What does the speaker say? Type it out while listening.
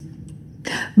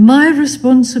My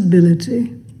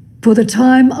responsibility for the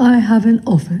time I have in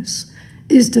office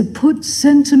is to put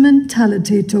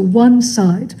sentimentality to one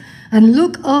side and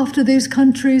look after this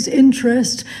country's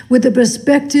interest with the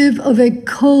perspective of a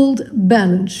cold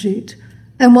balance sheet.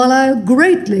 And while I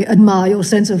greatly admire your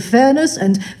sense of fairness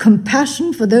and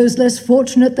compassion for those less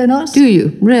fortunate than us... Do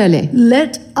you, really?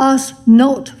 Let us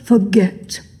not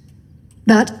forget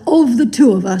that of the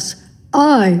two of us,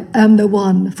 I am the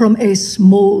one from a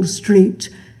small street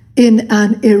in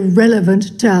an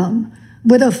irrelevant town,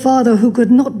 with a father who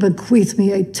could not bequeath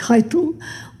me a title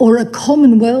or a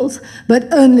Commonwealth,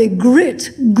 but only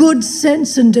grit, good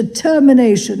sense, and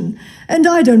determination. And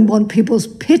I don't want people's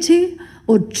pity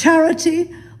or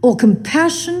charity or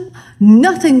compassion.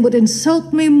 Nothing would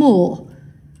insult me more.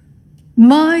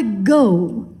 My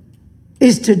goal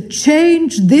is to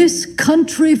change this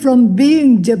country from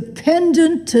being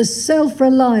dependent to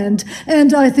self-reliant,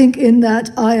 and I think in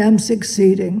that I am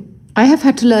succeeding. I have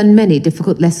had to learn many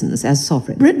difficult lessons as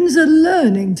sovereign. Britons are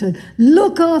learning to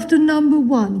look after number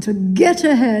one, to get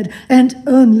ahead, and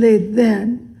only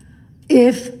then,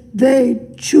 if they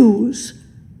choose,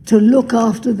 to look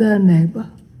after their neighbour.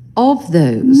 Of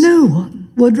those... No one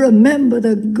would remember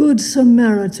the Good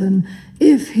Samaritan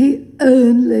if he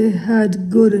only had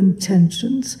good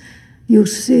intentions. You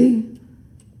see,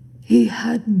 he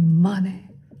had money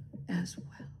as well.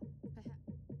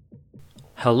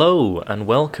 Hello and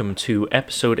welcome to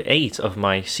episode 8 of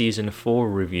my season 4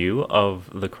 review of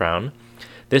The Crown.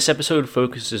 This episode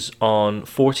focuses on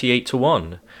 48 to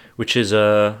 1, which is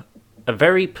a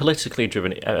very politically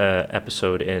driven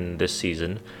episode in this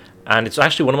season. And it's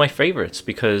actually one of my favourites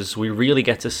because we really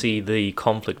get to see the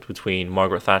conflict between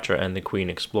Margaret Thatcher and the Queen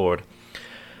explored.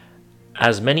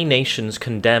 As many nations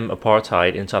condemn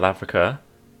apartheid in South Africa,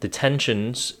 the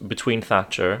tensions between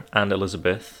Thatcher and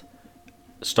Elizabeth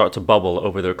start to bubble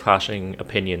over their clashing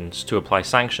opinions to apply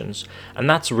sanctions. And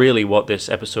that's really what this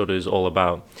episode is all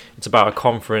about. It's about a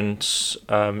conference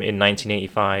in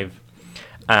 1985,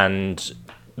 and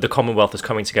the Commonwealth is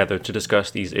coming together to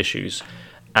discuss these issues.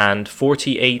 And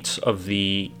 48 of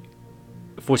the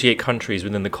 48 countries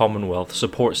within the Commonwealth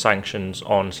support sanctions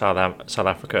on South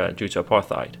Africa due to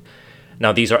apartheid.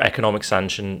 Now, these are economic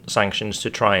sanctions to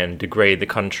try and degrade the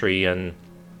country and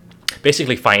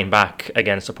basically fighting back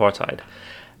against apartheid.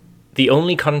 The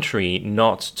only country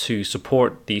not to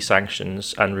support these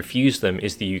sanctions and refuse them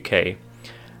is the UK.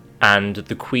 And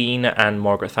the Queen and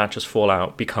Margaret Thatcher's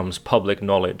fallout becomes public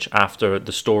knowledge after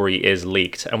the story is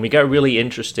leaked. And we get a really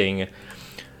interesting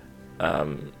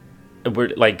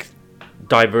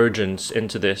divergence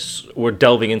into this. We're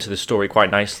delving into this story quite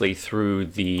nicely through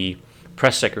the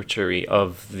press secretary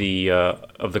of the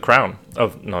Crown,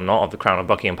 of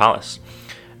Buckingham Palace,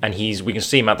 and we can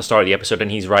see him at the start of the episode,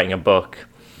 and he's writing a book.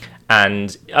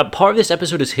 And part of this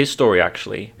episode is his story,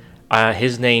 actually.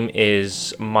 His name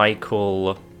is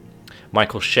Michael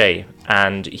Shea,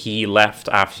 and he left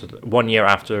 1 year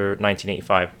after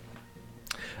 1985.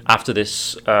 After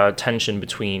this tension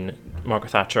between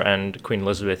Margaret Thatcher and Queen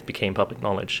Elizabeth became public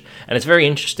knowledge. And it's very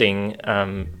interesting.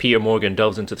 Peter Morgan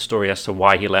delves into the story as to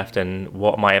why he left and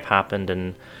what might have happened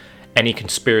and any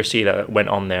conspiracy that went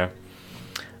on there.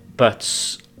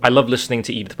 But I love listening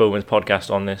to Edith Bowman's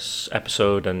podcast on this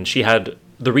episode, and she had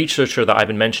the researcher that I've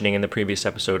been mentioning in the previous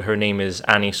episode. Her name is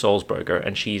Annie Salzberger,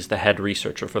 and she's the head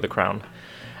researcher for The Crown.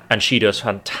 And she does a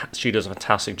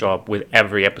fantastic job with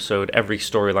every episode, every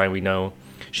storyline we know.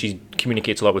 She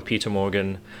communicates a lot with Peter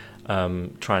Morgan,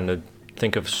 trying to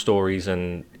think of stories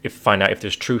and find out if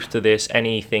there's truth to this,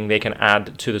 anything they can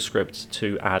add to the script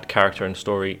to add character and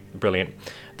story. Brilliant.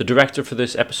 The director for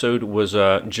this episode was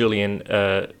Gillian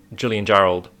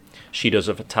Gerald. She does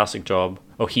a fantastic job.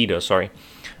 Oh, he does, sorry.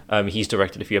 He's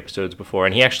directed a few episodes before,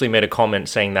 and he actually made a comment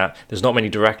saying that there's not many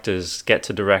directors get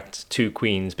to direct two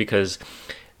queens, because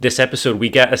this episode we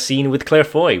get a scene with Claire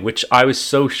Foy, which I was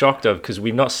so shocked of because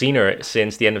we've not seen her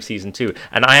since the end of season 2,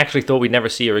 and I actually thought we'd never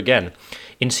see her again.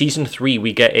 In season 3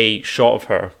 we get a shot of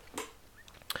her.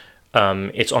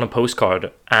 It's on a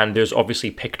postcard, and there's obviously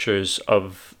pictures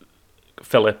of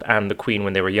Philip and the Queen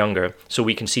when they were younger, so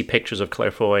we can see pictures of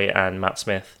Claire Foy and Matt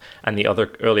Smith and the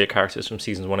other earlier characters from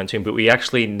seasons 1 and 2, but we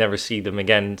actually never see them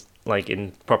again, like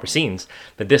in proper scenes.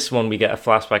 But this one we get a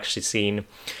flashback scene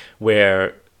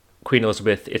where Queen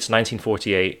Elizabeth, it's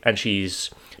 1948, and she's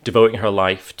devoting her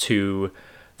life to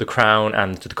the Crown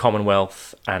and to the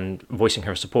Commonwealth and voicing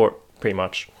her support, pretty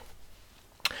much.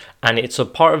 And it's a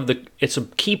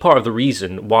key part of the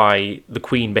reason why the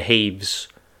Queen behaves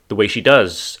the way she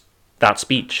does. That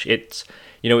speech, it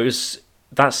was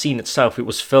that scene itself. It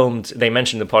was filmed. They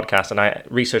mentioned in the podcast, and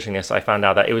researching this, I found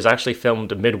out that it was actually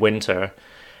filmed midwinter,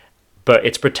 but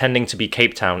it's pretending to be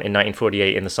Cape Town in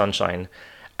 1948 in the sunshine.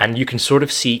 And you can sort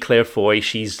of see Claire Foy.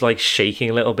 She's like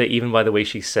shaking a little bit, even by the way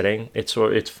she's sitting. It's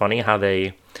funny how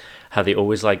they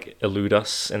always like elude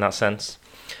us in that sense.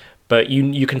 But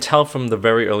you can tell from the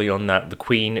very early on that the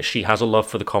Queen, she has a love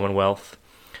for the Commonwealth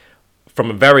from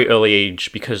a very early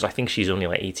age, because I think she's only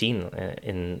like 18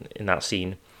 in that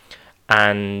scene.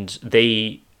 And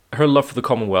her love for the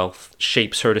Commonwealth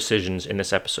shapes her decisions in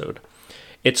this episode.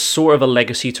 It's sort of a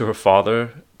legacy to her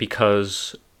father,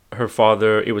 because her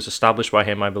father, it was established by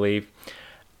him, I believe,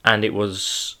 and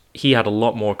he had a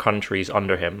lot more countries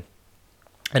under him.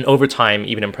 And over time,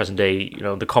 even in present day,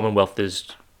 the Commonwealth is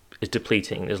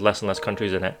depleting. There's less and less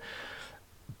countries in it.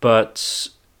 But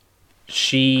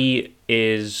she's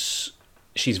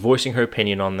voicing her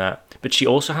opinion on that. But she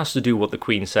also has to do what the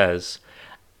Queen says.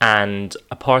 And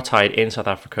apartheid in South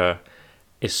Africa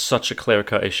is such a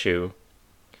clear-cut issue.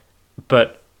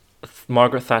 But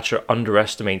Margaret Thatcher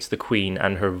underestimates the Queen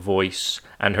and her voice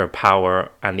and her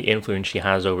power and the influence she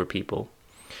has over people.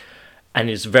 And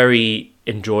it's very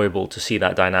enjoyable to see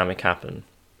that dynamic happen.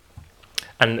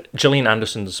 And Gillian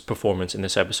Anderson's performance in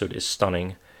this episode is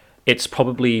stunning. It's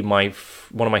probably one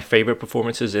of my favorite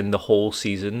performances in the whole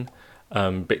season,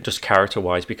 but just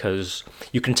character-wise, because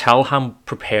you can tell how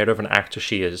prepared of an actor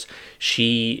she is.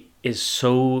 She's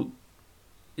so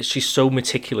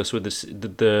meticulous with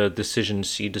the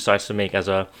decisions she decides to make as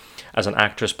an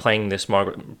actress playing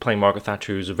Margaret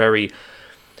Thatcher, who's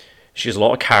she has a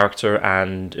lot of character,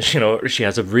 and she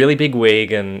has a really big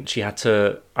wig, and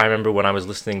I remember when I was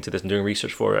listening to this and doing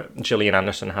research for it, Gillian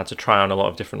Anderson had to try on a lot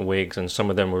of different wigs, and some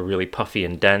of them were really puffy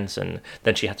and dense, and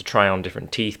then she had to try on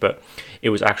different teeth. But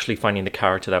it was actually finding the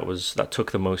character that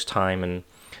took the most time, and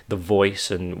the voice,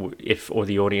 and or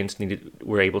the audience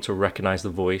were able to recognize the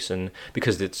voice, and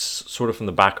because it's sort of from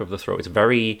the back of the throat, it's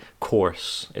very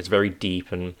coarse, it's very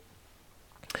deep, and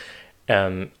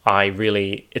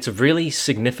it's a really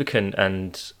significant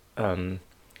and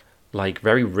like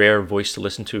very rare voice to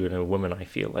listen to in a woman. I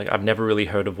feel like I've never really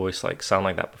heard a voice sound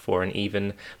like that before, and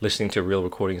even listening to real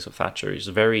recordings of Thatcher is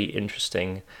a very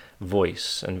interesting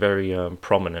voice and very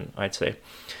prominent, I'd say.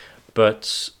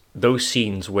 But those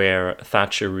scenes where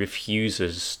Thatcher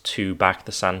refuses to back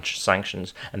the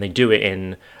sanctions, and they do it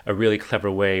in a really clever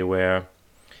way where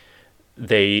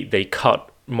they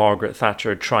cut Margaret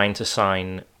Thatcher trying to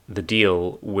sign the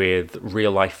deal with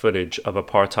real life footage of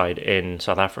apartheid in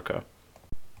South Africa.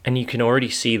 And you can already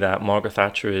see that Margaret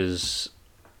Thatcher is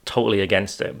totally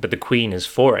against it, but the Queen is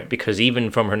for it, because even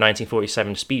from her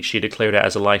 1947 speech, she declared it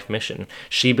as a life mission.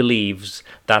 She believes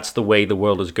that's the way the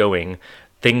world is going.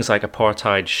 Things like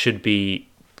apartheid should be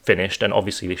finished, and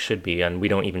obviously they should be, and we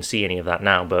don't even see any of that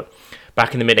now, but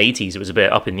back in the mid-80s it was a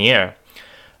bit up in the air.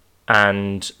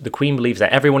 And the Queen believes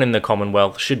that everyone in the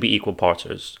Commonwealth should be equal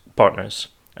partners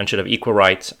and should have equal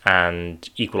rights and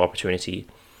equal opportunity.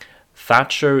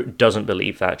 Thatcher doesn't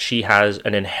believe that. She has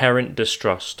an inherent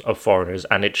distrust of foreigners,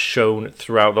 and it's shown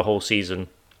throughout the whole season,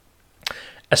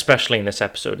 especially in this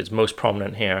episode. It's most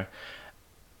prominent here.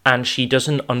 And she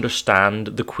doesn't understand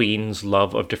the Queen's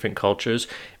love of different cultures.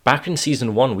 Back in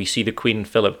season 1, we see the Queen and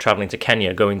Philip traveling to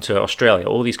Kenya, going to Australia,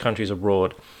 all these countries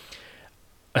abroad.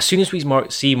 As soon as we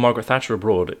see Margaret Thatcher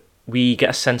abroad, we get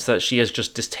a sense that she has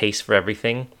just distaste for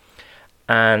everything,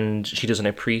 and she doesn't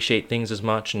appreciate things as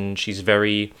much, and she's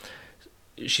very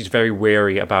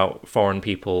wary about foreign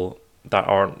people that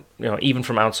aren't, even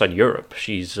from outside Europe.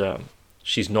 She's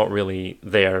not really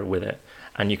there with it.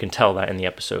 And you can tell that in the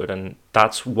episode, and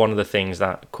that's one of the things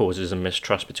that causes a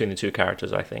mistrust between the two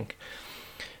characters, I think.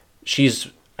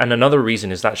 And another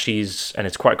reason is that and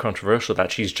it's quite controversial,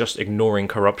 that she's just ignoring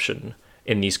corruption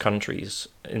in these countries,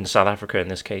 in South Africa in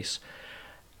this case.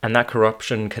 And that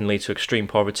corruption can lead to extreme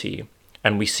poverty.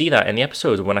 And we see that in the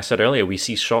episode. When I said earlier, we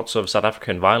see shots of South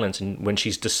African violence, and when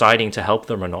she's deciding to help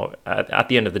them or not, at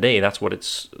the end of the day, that's what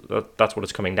it's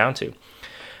coming down to.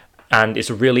 And it's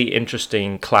a really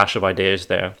interesting clash of ideas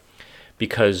there,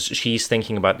 because she's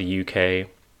thinking about the UK,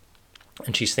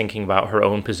 and she's thinking about her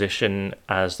own position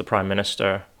as the Prime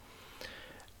Minister.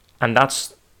 And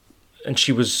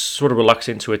she was sort of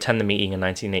reluctant to attend the meeting in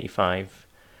 1985,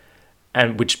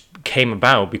 and which came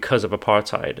about because of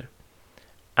apartheid.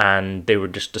 And they were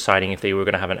just deciding if they were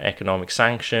going to have an economic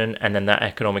sanction, and then that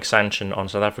economic sanction on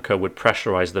South Africa would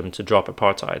pressurize them to drop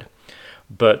apartheid.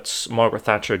 But Margaret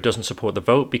Thatcher doesn't support the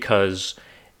vote, because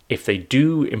if they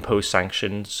do impose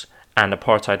sanctions and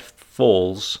apartheid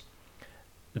falls,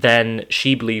 then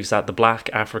she believes that the black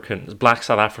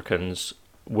South Africans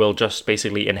will just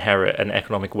basically inherit an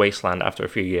economic wasteland after a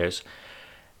few years.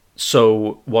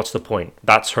 So what's the point?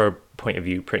 That's her point of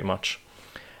view, pretty much.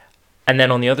 And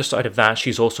then on the other side of that,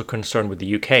 she's also concerned with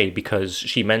the UK, because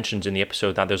she mentions in the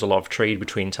episode that there's a lot of trade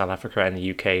between South Africa and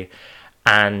the UK.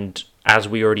 And as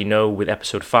we already know with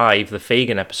episode 5, the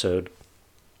Fagin episode,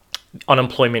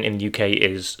 unemployment in the UK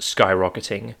is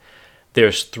skyrocketing.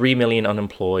 There's 3 million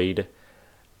unemployed,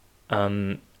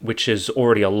 which is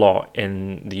already a lot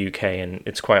in the UK, and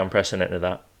it's quite unprecedented,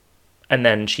 that. And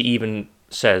then she even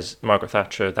says, Margaret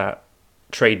Thatcher, that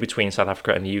trade between South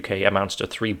Africa and the UK amounts to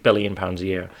 £3 billion a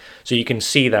year. So you can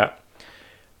see that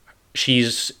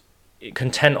she's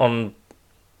content on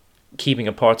keeping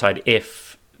apartheid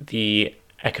if the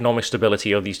economic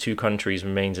stability of these two countries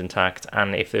remains intact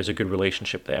and if there's a good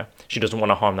relationship there. She doesn't want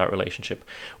to harm that relationship.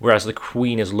 Whereas the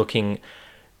Queen is looking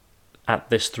at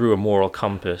this through a moral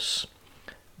compass.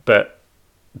 But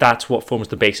that's what forms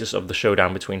the basis of the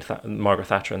showdown between Margaret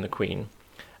Thatcher and the Queen.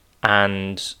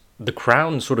 And the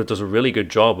Crown sort of does a really good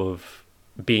job of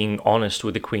being honest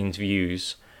with the Queen's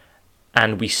views.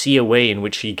 And we see a way in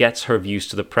which she gets her views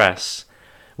to the press,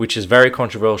 which is very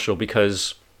controversial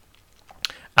because,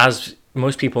 as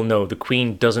most people know, the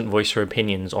Queen doesn't voice her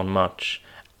opinions on much.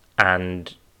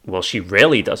 And, well, she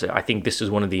rarely does it. I think this is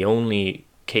one of the only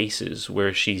cases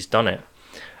where she's done it.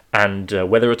 And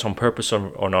whether it's on purpose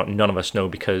or not, none of us know,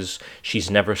 because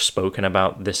she's never spoken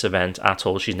about this event at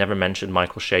all. She's never mentioned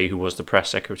Michael Shea, who was the press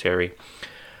secretary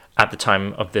at the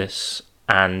time of this.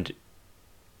 And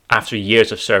after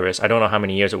years of service, I don't know how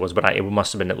many years it was, but it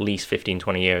must have been at least 15,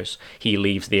 20 years. He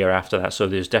leaves the year after that, so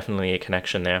there's definitely a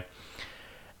connection there.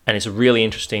 And it's a really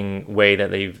interesting way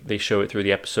that they show it through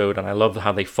the episode, and I love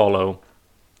how they follow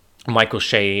Michael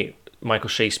Shea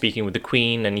speaking with the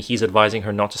Queen, and he's advising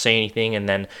her not to say anything, and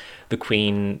then the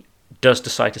Queen does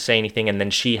decide to say anything, and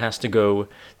then she has to go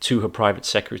to her private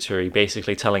secretary,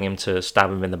 basically telling him to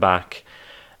stab him in the back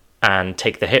and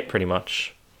take the hit, pretty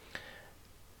much.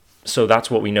 So that's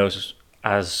what we know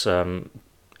as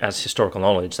historical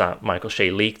knowledge, that Michael Shea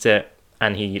leaked it,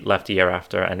 and he left a year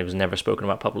after, and it was never spoken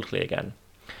about publicly again.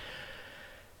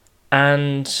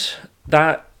 And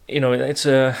that, it's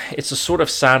a sort of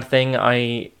sad thing.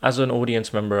 As an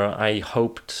audience member, I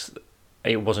hoped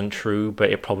it wasn't true, but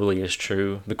it probably is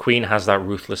true. The Queen has that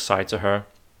ruthless side to her.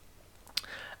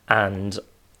 And,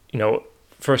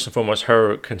 first and foremost,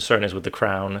 her concern is with the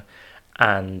Crown,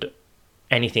 and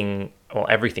everything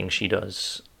she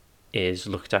does is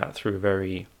looked at through a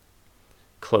very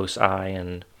close eye,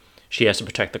 and she has to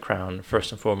protect the Crown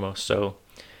first and foremost. So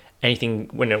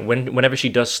whenever she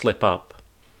does slip up,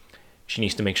 she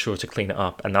needs to make sure to clean it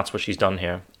up, and that's what she's done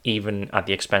here, even at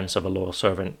the expense of a loyal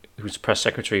servant who's press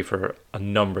secretary for a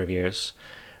number of years.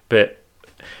 But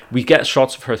we get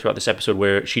shots of her throughout this episode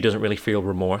where she doesn't really feel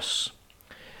remorse.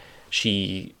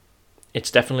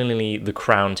 It's definitely the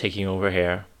Crown taking over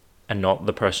here, and not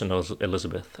the person of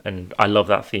Elizabeth. And I love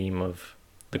that theme of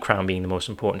the Crown being the most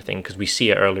important thing, because we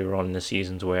see it earlier on in the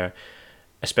seasons where,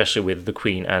 especially with the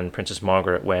Queen and Princess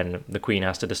Margaret, when the Queen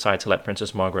has to decide to let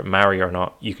Princess Margaret marry or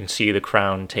not, you can see the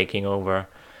Crown taking over.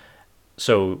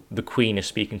 So the Queen is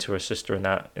speaking to her sister in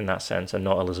that sense, and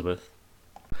not Elizabeth.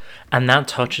 And that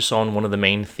touches on one of the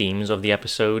main themes of the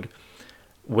episode,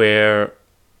 where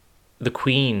the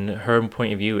Queen, her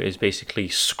point of view is basically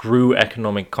screw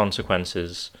economic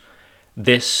consequences.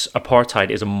 This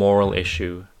apartheid is a moral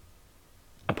issue.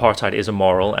 Apartheid is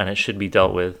immoral, and it should be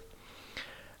dealt with.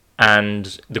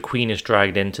 And the Queen is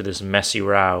dragged into this messy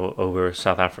row over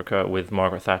South Africa with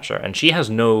Margaret Thatcher. And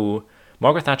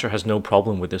Margaret Thatcher has no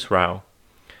problem with this row.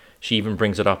 She even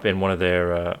brings it up in one of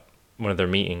their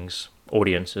meetings,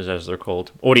 audiences as they're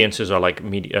called. Audiences are like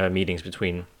meetings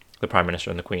between the Prime Minister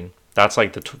and the Queen. That's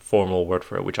like the formal word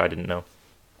for it, which I didn't know.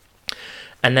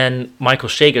 And then Michael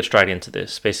Shea gets dragged into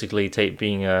this, basically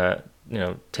taking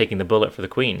the bullet for the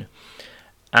Queen.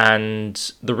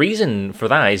 And the reason for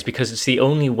that is because it's the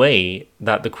only way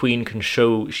that the Queen can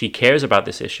show she cares about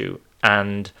this issue.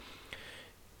 And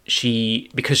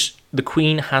because the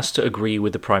Queen has to agree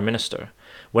with the Prime Minister.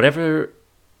 Whatever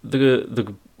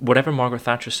whatever Margaret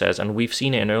Thatcher says, and we've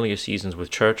seen it in earlier seasons with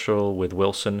Churchill, with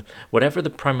Wilson, whatever the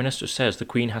Prime Minister says, the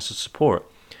Queen has to support.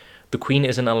 The Queen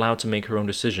isn't allowed to make her own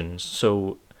decisions,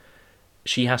 so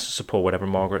she has to support whatever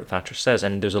Margaret Thatcher says.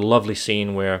 And there's a lovely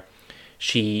scene where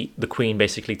the Queen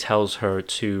basically tells her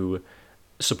to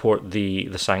support the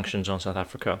sanctions on South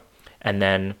Africa, and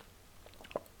then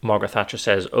Margaret Thatcher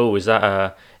says, "Oh, is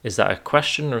that a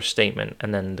question or a statement?"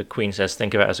 And then the Queen says,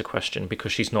 "Think of it as a question,"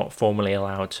 because she's not formally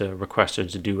allowed to request her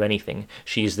to do anything.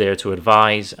 She's there to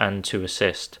advise and to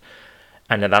assist,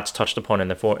 and that's touched upon in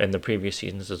the previous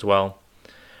seasons as well.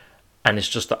 And it's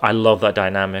just, I love that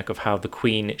dynamic of how the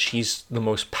Queen, she's the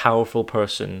most powerful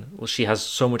person. Well, she has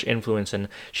so much influence and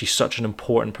she's such an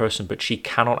important person, but she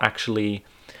cannot actually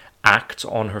act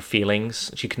on her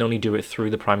feelings. She can only do it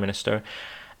through the Prime Minister.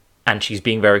 And she's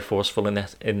being very forceful in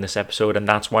this episode. And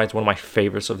that's why it's one of my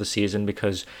favorites of the season,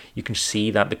 because you can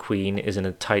see that the Queen is in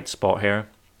a tight spot here.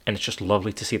 And it's just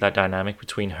lovely to see that dynamic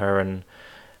between her and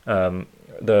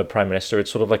the Prime Minister. It's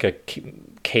sort of like a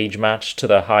cage match to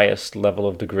the highest level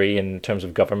of degree in terms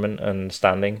of government and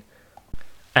standing.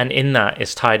 And in that,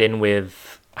 it's tied in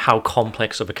with how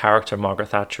complex of a character Margaret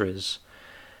Thatcher is,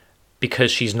 because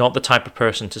she's not the type of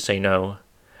person to say no.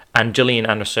 And Gillian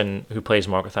Anderson, who plays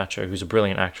Margaret Thatcher, who's a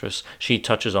brilliant actress, she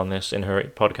touches on this in her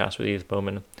podcast with Edith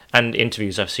Bowman and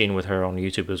interviews I've seen with her on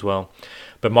YouTube as well.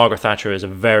 But Margaret Thatcher is a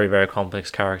very, very complex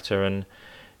character, and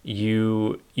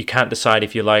you can't decide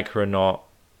if you like her or not.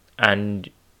 And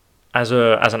as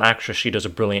an actress, she does a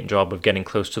brilliant job of getting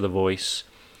close to the voice.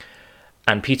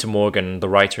 And Peter Morgan, the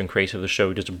writer and creator of the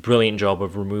show, does a brilliant job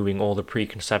of removing all the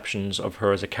preconceptions of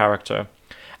her as a character.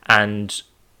 And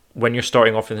when you're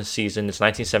starting off in the season, it's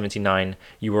 1979,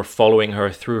 you are following her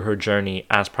through her journey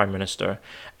as Prime Minister.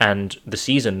 And the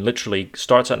season literally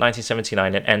starts at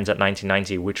 1979 and ends at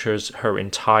 1990, which is her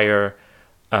entire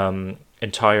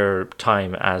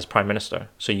time as Prime Minister.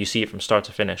 So you see it from start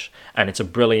to finish. And it's a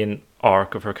brilliant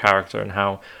arc of her character and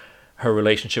how her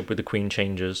relationship with the Queen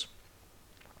changes.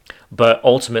 But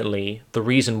ultimately, the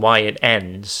reason why it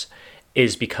ends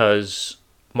is because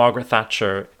Margaret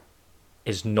Thatcher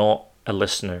is not a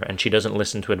listener, and she doesn't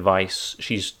listen to advice.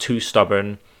 She's too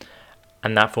stubborn,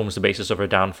 and that forms the basis of her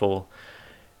downfall.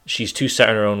 She's too set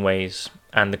in her own ways,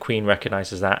 and the Queen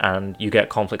recognizes that, and you get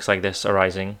conflicts like this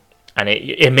arising. And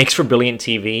it makes for brilliant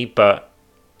TV, but,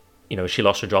 you know, she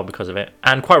lost her job because of it,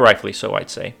 and quite rightfully so, I'd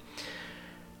say.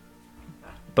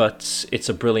 But it's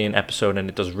a brilliant episode, and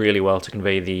it does really well to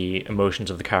convey the emotions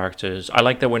of the characters. I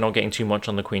like that we're not getting too much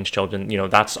on the Queen's children. You know,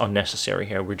 that's unnecessary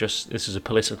here. This is a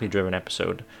politically driven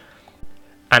episode.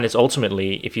 And it's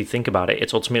ultimately, if you think about it,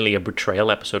 it's ultimately a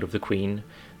betrayal episode of the Queen.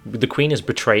 The Queen is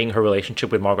betraying her relationship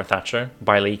with Margaret Thatcher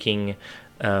by leaking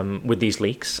with these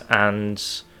leaks. And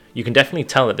you can definitely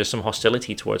tell that there's some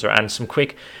hostility towards her. And some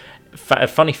quick,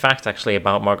 funny fact actually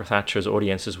about Margaret Thatcher's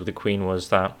audiences with the Queen was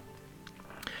that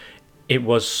it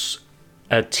was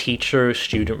a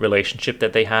teacher-student relationship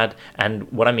that they had.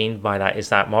 And what I mean by that is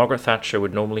that Margaret Thatcher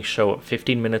would normally show up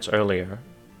 15 minutes earlier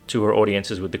to her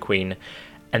audiences with the Queen,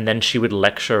 and then she would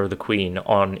lecture the Queen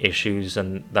on issues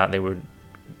and that they were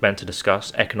meant to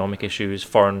discuss: economic issues,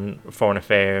 foreign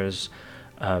affairs,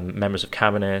 members of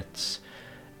cabinet.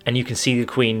 And you can see the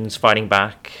Queen's fighting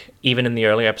back, even in the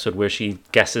earlier episode where she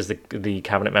guesses the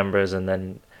cabinet members, and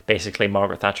then basically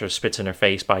Margaret Thatcher spits in her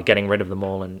face by getting rid of them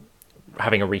all and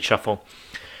having a reshuffle.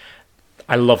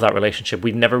 I love that relationship.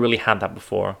 We've never really had that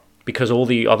before, because all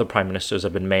the other prime ministers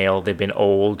have been male, they've been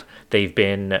old, they've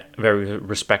been very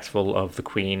respectful of the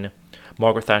Queen.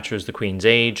 Margaret Thatcher is the Queen's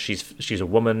age, she's a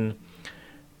woman.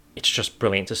 It's just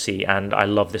brilliant to see, and I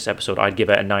love this episode. I'd give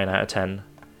it a 9 out of 10.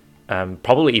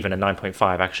 Probably even a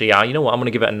 9.5, actually. Yeah, you know what, I'm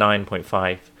going to give it a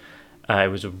 9.5.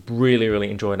 It was a really, really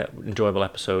enjoyable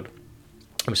episode.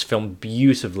 It was filmed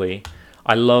beautifully.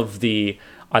 I love the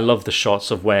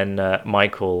shots of when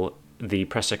Michael, the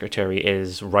press secretary,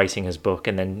 is writing his book,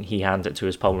 and then he hands it to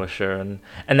his publisher, and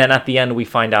then at the end we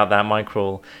find out that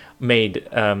Michael made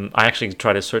I actually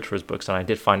tried to search for his books, and I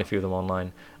did find a few of them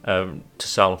online to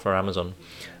sell for Amazon,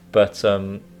 but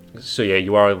so yeah,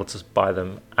 you are able to buy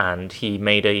them, and he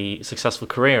made a successful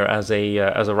career as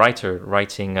a writer,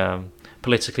 writing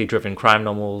politically driven crime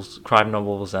novels,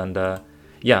 and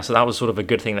yeah, so that was sort of a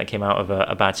good thing that came out of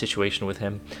a bad situation with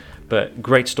him. But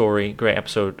great story, great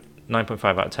episode, 9.5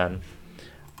 out of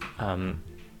 10.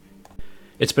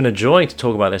 It's been a joy to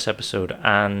talk about this episode,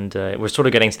 and we're sort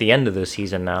of getting to the end of the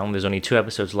season now. There's only 2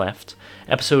 episodes left.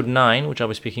 Episode 9, which I'll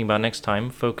be speaking about next time,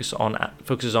 focuses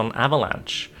on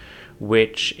Avalanche,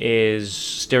 which is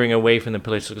steering away from the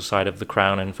political side of the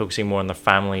Crown and focusing more on the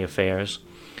family affairs,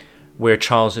 where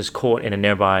Charles is caught in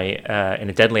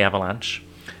a deadly avalanche.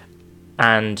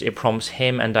 And it prompts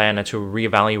him and Diana to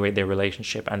reevaluate their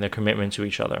relationship and their commitment to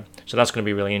each other. So that's going to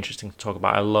be really interesting to talk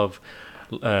about. I love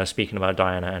speaking about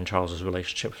Diana and Charles's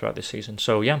relationship throughout this season.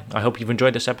 So yeah, I hope you've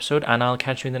enjoyed this episode, and I'll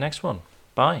catch you in the next one.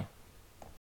 Bye.